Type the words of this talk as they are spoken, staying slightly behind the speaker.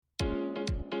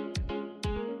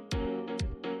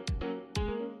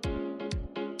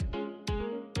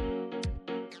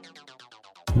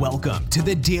Welcome to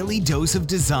the Daily Dose of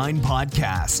Design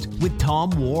podcast with Tom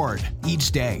Ward.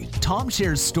 Each day, Tom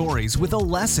shares stories with a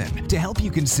lesson to help you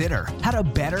consider how to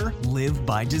better live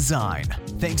by design.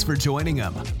 Thanks for joining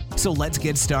him. So let's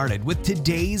get started with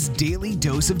today's Daily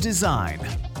Dose of Design.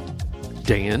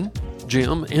 Dan,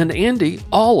 Jim, and Andy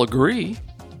all agree.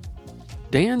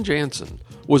 Dan Jansen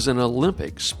was an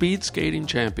Olympic speed skating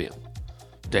champion.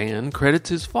 Dan credits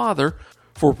his father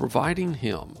for providing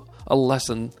him a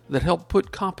lesson that helped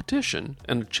put competition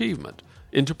and achievement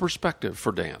into perspective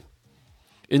for Dan.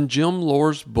 In Jim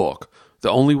Lohr's book, The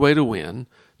Only Way to Win,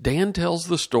 Dan tells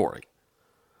the story.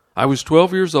 I was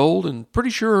 12 years old and pretty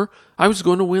sure I was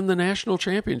going to win the national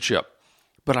championship,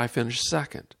 but I finished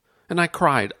second, and I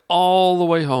cried all the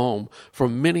way home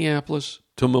from Minneapolis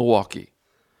to Milwaukee.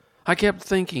 I kept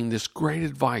thinking this great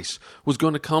advice was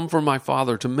going to come from my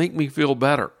father to make me feel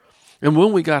better, and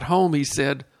when we got home, he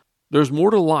said, "There's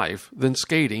more to life than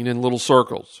skating in little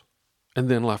circles," and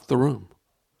then left the room.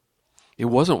 It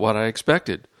wasn't what I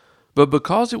expected, but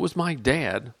because it was my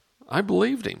dad, I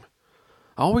believed him.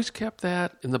 I always kept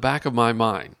that in the back of my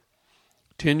mind.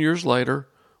 10 years later,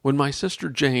 when my sister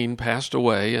Jane passed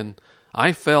away and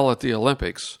I fell at the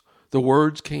Olympics, the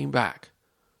words came back,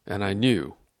 and I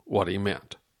knew what he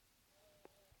meant.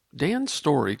 Dan's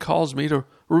story caused me to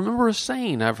remember a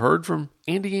saying I've heard from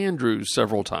Andy Andrews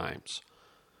several times.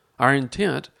 Our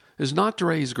intent is not to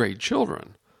raise great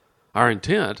children. Our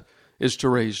intent is to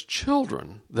raise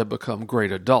children that become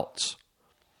great adults.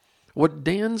 What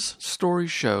Dan's story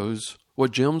shows,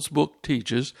 what Jim's book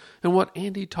teaches, and what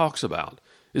Andy talks about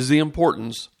is the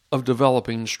importance of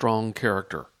developing strong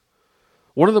character.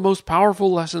 One of the most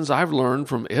powerful lessons I've learned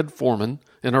from Ed Foreman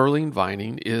and Earlene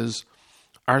Vining is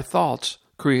our thoughts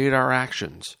create our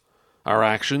actions. Our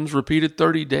actions repeated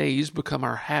 30 days become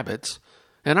our habits,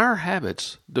 and our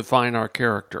habits define our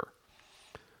character.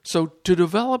 So to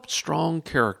develop strong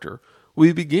character,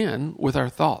 we begin with our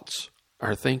thoughts,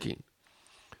 our thinking.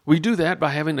 We do that by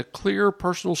having a clear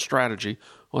personal strategy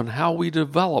on how we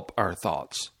develop our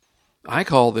thoughts. I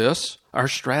call this our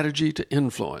strategy to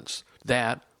influence,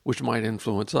 that which might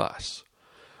influence us.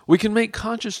 We can make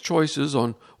conscious choices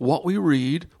on what we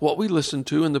read, what we listen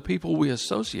to, and the people we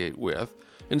associate with,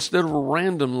 instead of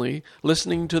randomly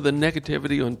listening to the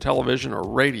negativity on television or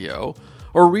radio,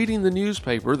 or reading the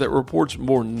newspaper that reports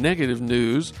more negative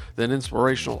news than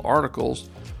inspirational articles,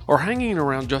 or hanging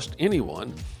around just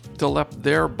anyone to let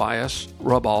their bias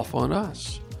rub off on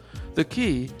us. The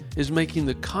key is making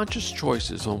the conscious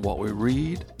choices on what we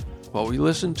read, what we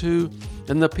listen to,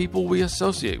 and the people we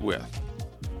associate with.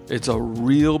 It's a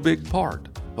real big part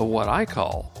of what I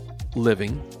call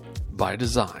living by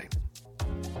design.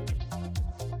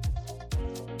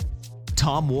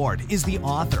 Tom Ward is the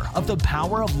author of The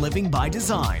Power of Living by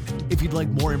Design. If you'd like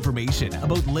more information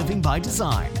about living by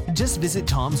design, just visit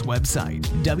Tom's website,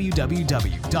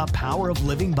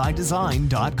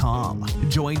 www.poweroflivingbydesign.com.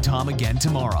 Join Tom again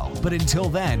tomorrow, but until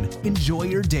then, enjoy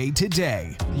your day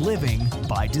today, living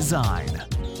by design.